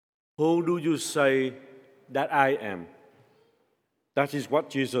Who do you say that I am? That is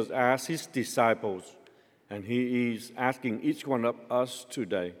what Jesus asked his disciples, and he is asking each one of us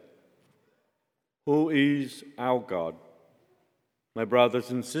today. Who is our God? My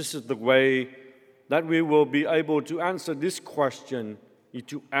brothers and sisters, the way that we will be able to answer this question is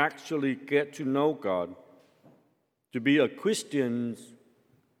to actually get to know God. To be a Christian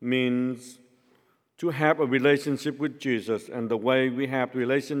means to have a relationship with Jesus, and the way we have a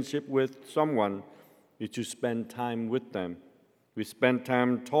relationship with someone is to spend time with them. We spend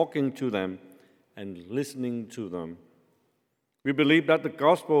time talking to them and listening to them. We believe that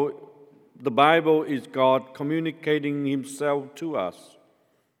the Bible is God communicating himself to us,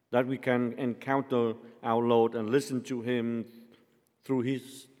 that we can encounter our Lord and listen to him through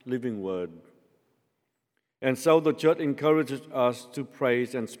his living word. And so the church encourages us to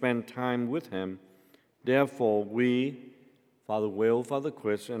praise and spend time with him. Therefore, we, Father Will, Father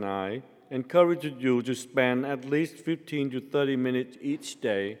Chris, and I, encourage you to spend at least 15 to 30 minutes each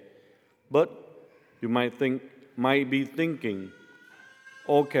day. But you might be thinking,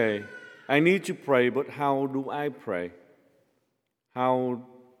 okay, I need to pray, but how do I pray? How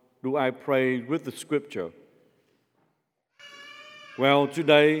do I pray with the Scripture? Well,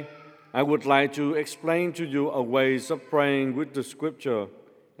 today I would like to explain to you a ways of praying with the Scripture,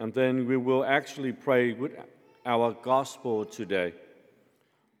 and then we will actually pray with our gospel today.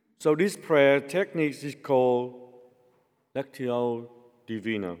 So this prayer technique is called Lectio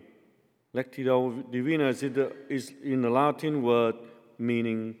Divina. Lectio Divina is in the Latin word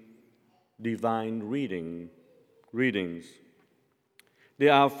meaning divine readings.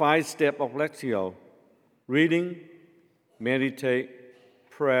 There are 5 steps of Lectio: reading,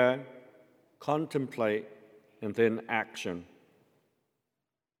 meditate, prayer, contemplate, and then action.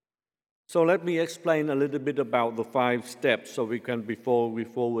 So let me explain a little bit about the 5 steps before we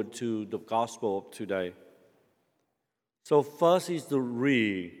forward to the gospel of today. So first is the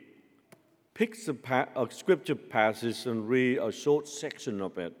read. Pick a scripture passage and read a short section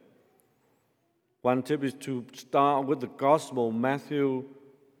of it. One tip is to start with the gospel: Matthew,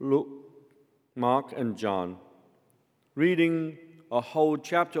 Luke, Mark, and John. Reading a whole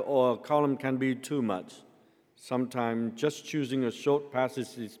chapter or a column can be too much. Sometimes just choosing a short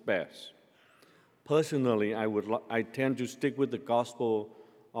passage is best. Personally, I tend to stick with the gospel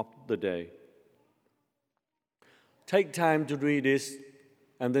of the day. Take time to read this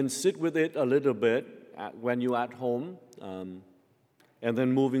and then sit with it a little bit when you're at home, and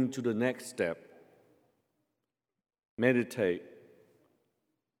then moving to the next step. Meditate.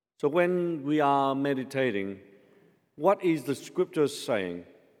 So when we are meditating, what is the Scripture saying?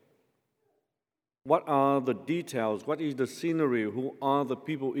 What are the details? What is the scenery? Who are the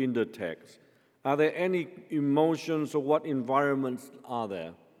people in the text? Are there any emotions, or what environments are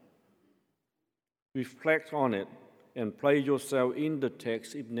there? Reflect on it and place yourself in the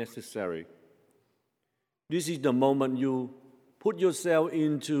text if necessary. This is the moment you put yourself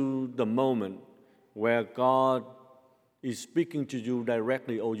into the moment where God is speaking to you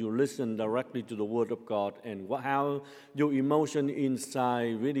directly, or you listen directly to the Word of God, and how your emotion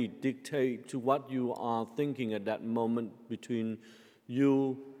inside really dictate to what you are thinking at that moment between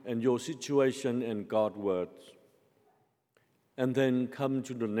you and your situation and God's words. And then come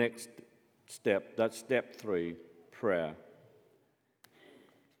to the next step, that's step 3, prayer.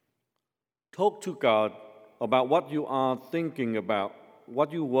 Talk to God about what you are thinking about,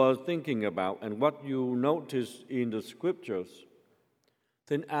 what you were thinking about, and what you noticed in the Scriptures.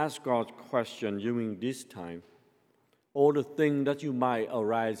 Then ask God questions during this time. All the things that you might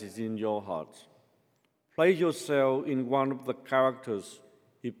arise in your heart. Place yourself in one of the characters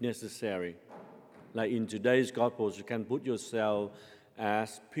if necessary. Like in today's Gospels, you can put yourself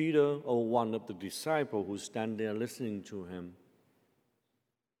as Peter or one of the disciples who stand there listening to him.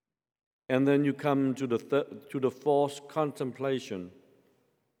 And then you come to the fourth, contemplation.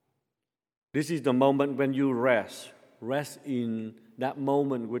 This is the moment when you rest in that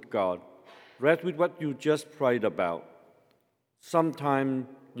moment with God. Rest with what you just prayed about. Sometimes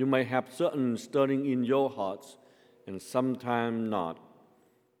you may have certain stirring in your hearts, and sometimes not.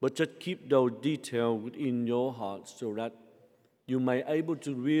 But just keep those details within your heart so that you may be able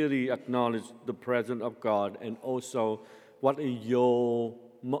to really acknowledge the presence of God, and also what is your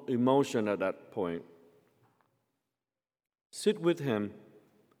emotion at that point. Sit with him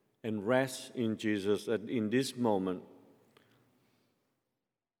and rest in Jesus in this moment.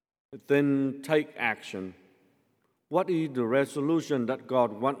 Then take action. What is the resolution that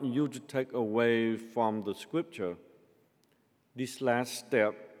God wants you to take away from the Scripture? This last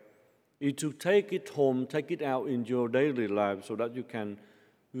step is to take it home, take it out in your daily life so that you can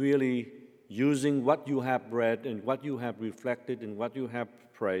really using what you have read and what you have reflected and what you have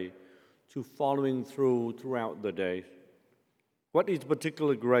prayed to following throughout the day. What is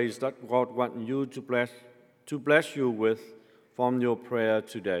particular grace that God wants you to bless you with from your prayer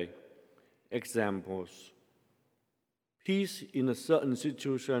today? Examples. Peace in a certain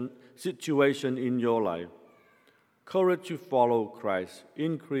situation in your life. Courage to follow Christ.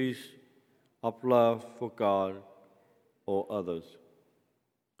 Increase of love for God or others.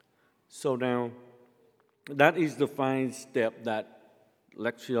 So now, that is the 5 step that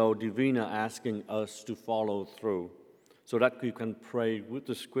Lectio Divina asking us to follow through so that we can pray with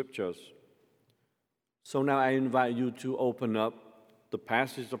the scriptures. So now I invite you to open up the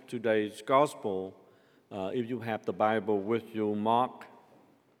passage of today's gospel. If you have the Bible with you, Mark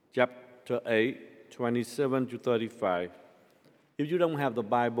chapter 8, 27 to 35. If you don't have the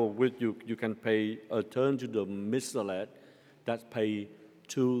Bible with you, you can turn to the Missalette. That's page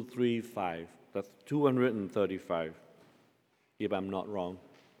 235. That's 235, if I'm not wrong.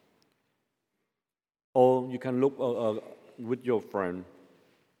 Or you can look with your friend.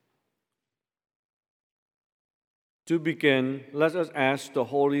 To begin, let us ask the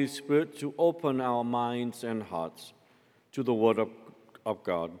Holy Spirit to open our minds and hearts to the Word of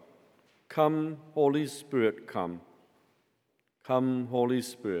God. Come, Holy Spirit, come. Come, Holy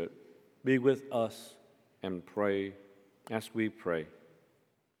Spirit, be with us and pray as we pray.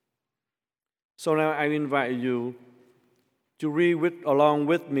 So now I invite you to read along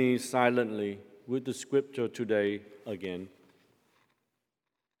with me silently with the scripture today again.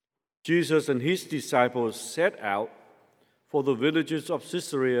 Jesus and his disciples set out for the villages of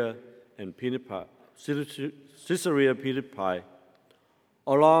Caesarea Philippi.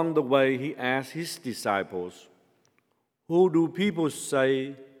 Along the way, he asked his disciples, "Who do people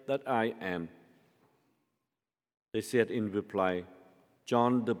say that I am?" They said in reply,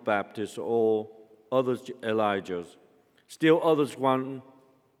 "John the Baptist, or others Elijah, still others one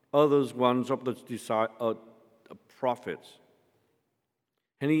of the prophets."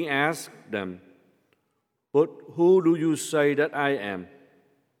 And he asked them, "But who do you say that I am?"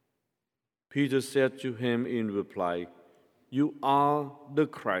 Peter said to him in reply, "You are the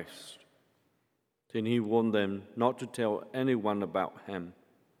Christ." Then he warned them not to tell anyone about him.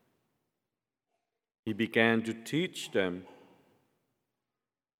 He began to teach them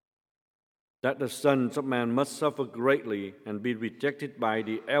that the Son of Man must suffer greatly and be rejected by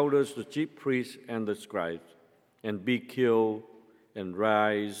the elders, the chief priests, and the scribes, and be killed and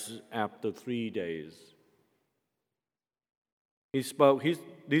rise after 3 days. He spoke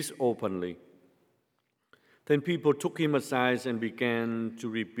this openly. Then people took him aside and began to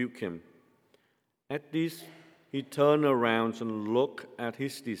rebuke him. At this, he turned around and looked at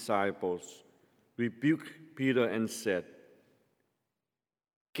his disciples, rebuked Peter, and said,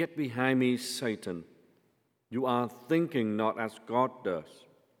 "Get behind me, Satan. You are thinking not as God does,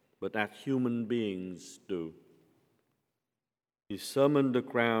 but as human beings do." He summoned the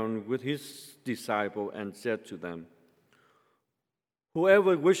crowd with his disciples and said to them,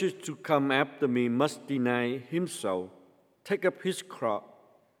 "Whoever wishes to come after me must deny himself, take up his cross,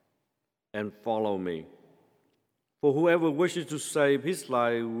 and follow me. For whoever wishes to save his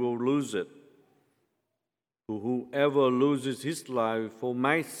life will lose it. For whoever loses his life for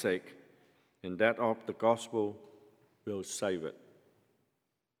my sake and that of the gospel will save it."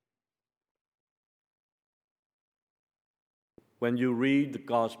 When you read the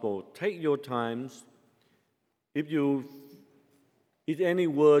gospel, take your times. If any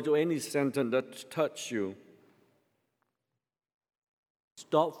word or any sentence that touch you,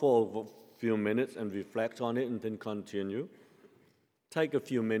 stop for a few minutes and reflect on it and then continue. Take a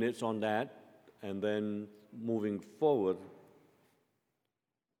few minutes on that and then moving forward.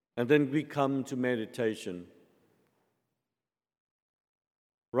 And then we come to meditation.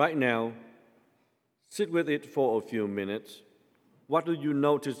 Right now, sit with it for a few minutes. What do you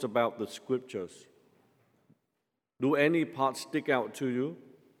notice about the scriptures? Do any parts stick out to you?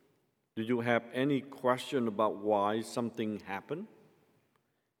 Do you have any question about why something happened?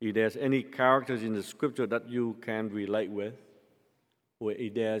 If there's any characters in the scripture that you can relate with, or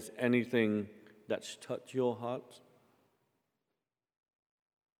if there's anything that's touched your heart,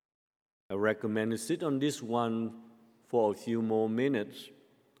 I recommend you sit on this one for a few more minutes,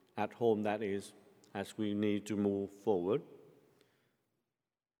 at home that is, as we need to move forward.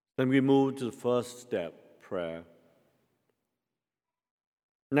 Then we move to the first step, prayer.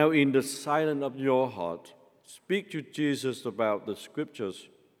 Now, in the silence of your heart, speak to Jesus about the scriptures.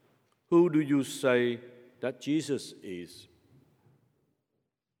 Who do you say that Jesus is?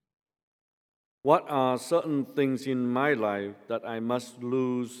 What are certain things in my life that I must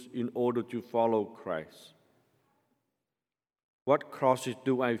lose in order to follow Christ? What crosses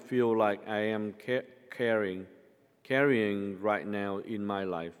do I feel like I am carrying right now in my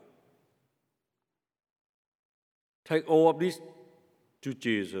life? Take all of this to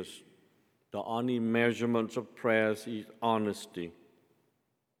Jesus. The only measurement of prayers is honesty.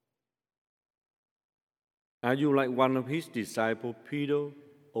 Are you like one of his disciples, Peter,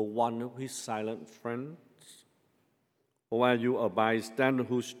 or one of his silent friends? Or are you a bystander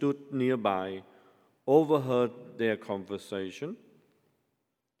who stood nearby, overheard their conversation?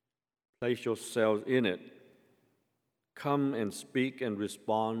 Place yourself in it. Come and speak and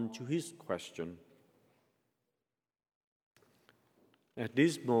respond to his question. At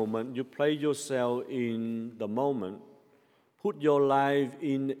this moment, you place yourself in the moment. Put your life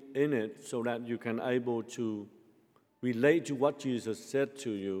in it so that you can able to relate to what Jesus said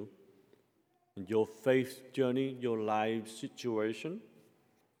to you in your faith journey, your life situation.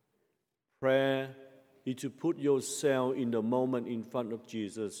 Prayer is to put yourself in the moment in front of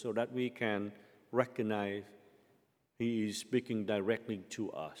Jesus so that we can recognize he is speaking directly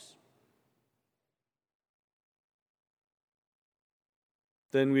to us.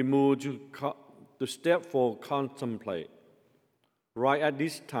 Then we move to the step 4, contemplate. Right at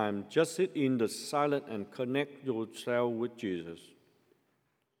this time, just sit in the silence and connect yourself with Jesus.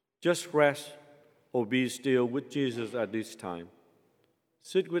 Just rest or be still with Jesus at this time.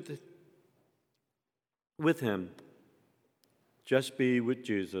 Sit with him. Just be with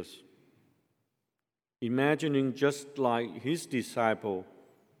Jesus. Imagining just like his disciple,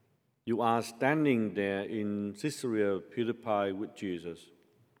 you are standing there in Caesarea Philippi with Jesus.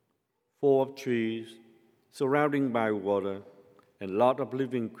 Full of trees, surrounded by water, and a lot of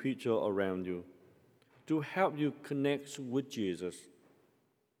living creatures around you to help you connect with Jesus.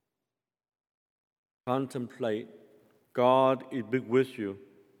 Contemplate God is big with you,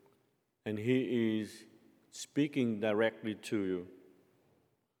 and he is speaking directly to you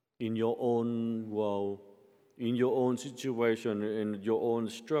in your own world, in your own situation, in your own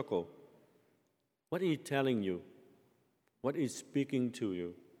struggle. What is he telling you? What is speaking to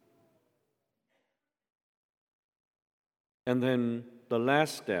you? And then the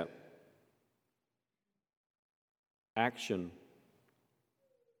last step, action.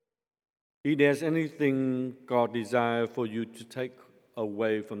 If there's anything God desires for you to take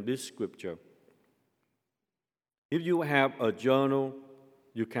away from this scripture, if you have a journal,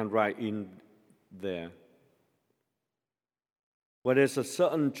 you can write in there. What is a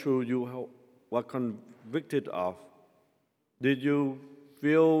certain truth you were convicted of? Did you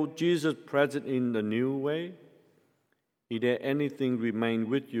feel Jesus present in a new way? Is there anything remain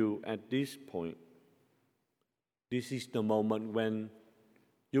with you at this point? This is the moment when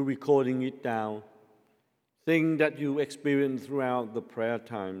you're recording it down, things that you experience throughout the prayer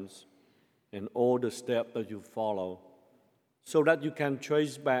times and all the steps that you follow, so that you can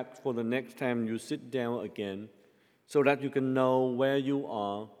trace back for the next time you sit down again, so that you can know where you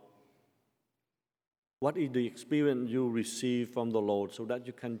are, what is the experience you receive from the Lord, so that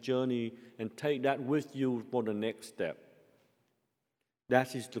you can journey and take that with you for the next step.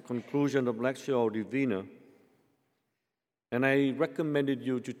 That is the conclusion of Lectio Divina. And I recommended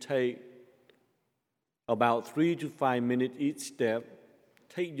you to take about 3 to 5 minutes each step.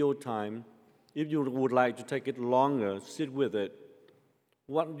 Take your time. If you would like to take it longer, sit with it.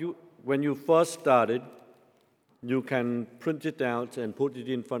 When you first started, you can print it out and put it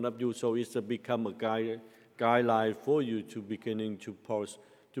in front of you so it's become a guideline for you to beginning to post,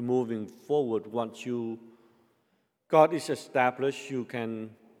 to moving forward. Once God is established, you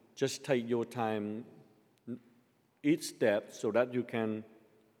can just take your time each step so that you can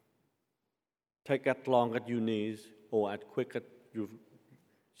take as long as you need or as quick as you.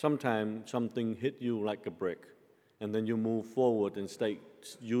 Sometimes something hit you like a brick, and then you move forward and stay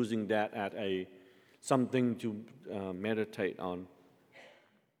using that as something to meditate on.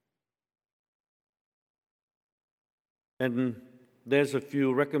 And there's a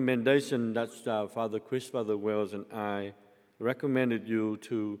few recommendations that Father Chris, Father Wells, and I recommended you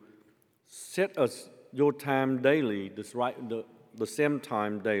to set your time daily, the same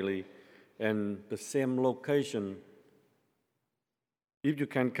time daily, and the same location. If you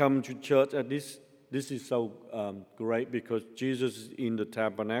can come to church at this is so great because Jesus is in the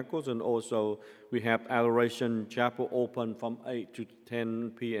tabernacles, and also we have Adoration Chapel open from 8 to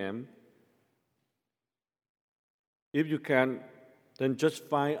 10 p.m. If you can, then just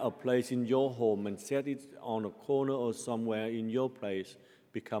find a place in your home and set it on a corner or somewhere in your place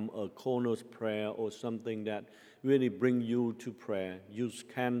become a corner's prayer or something that really bring you to prayer. Use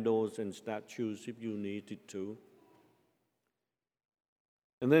candles and statues if you need it to.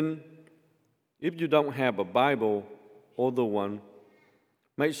 And then, if you don't have a Bible, older one,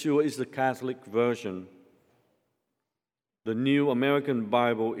 make sure it's the Catholic version. The New American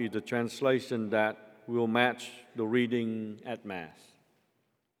Bible is the translation that will match the reading at Mass.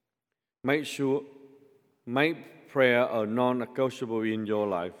 Make prayer a non-negotiable in your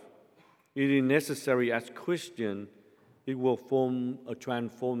life. It is necessary as Christian. It will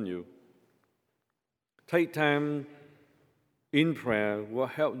transform you. Take time in prayer will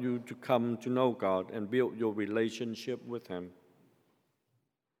help you to come to know God and build your relationship with Him.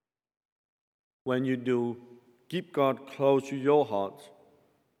 When you do, keep God close to your heart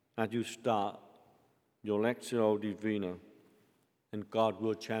as you start your Lectio Divina, and God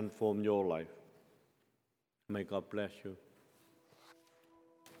will transform your life. May God bless you.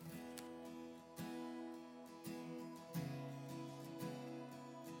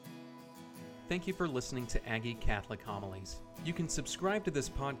 Thank you for listening to Aggie Catholic Homilies. You can subscribe to this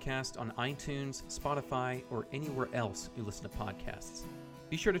podcast on iTunes, Spotify, or anywhere else you listen to podcasts.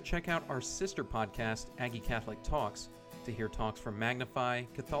 Be sure to check out our sister podcast, Aggie Catholic Talks, to hear talks from Magnify,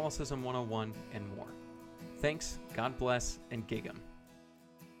 Catholicism 101, and more. Thanks, God bless, and Gig 'em.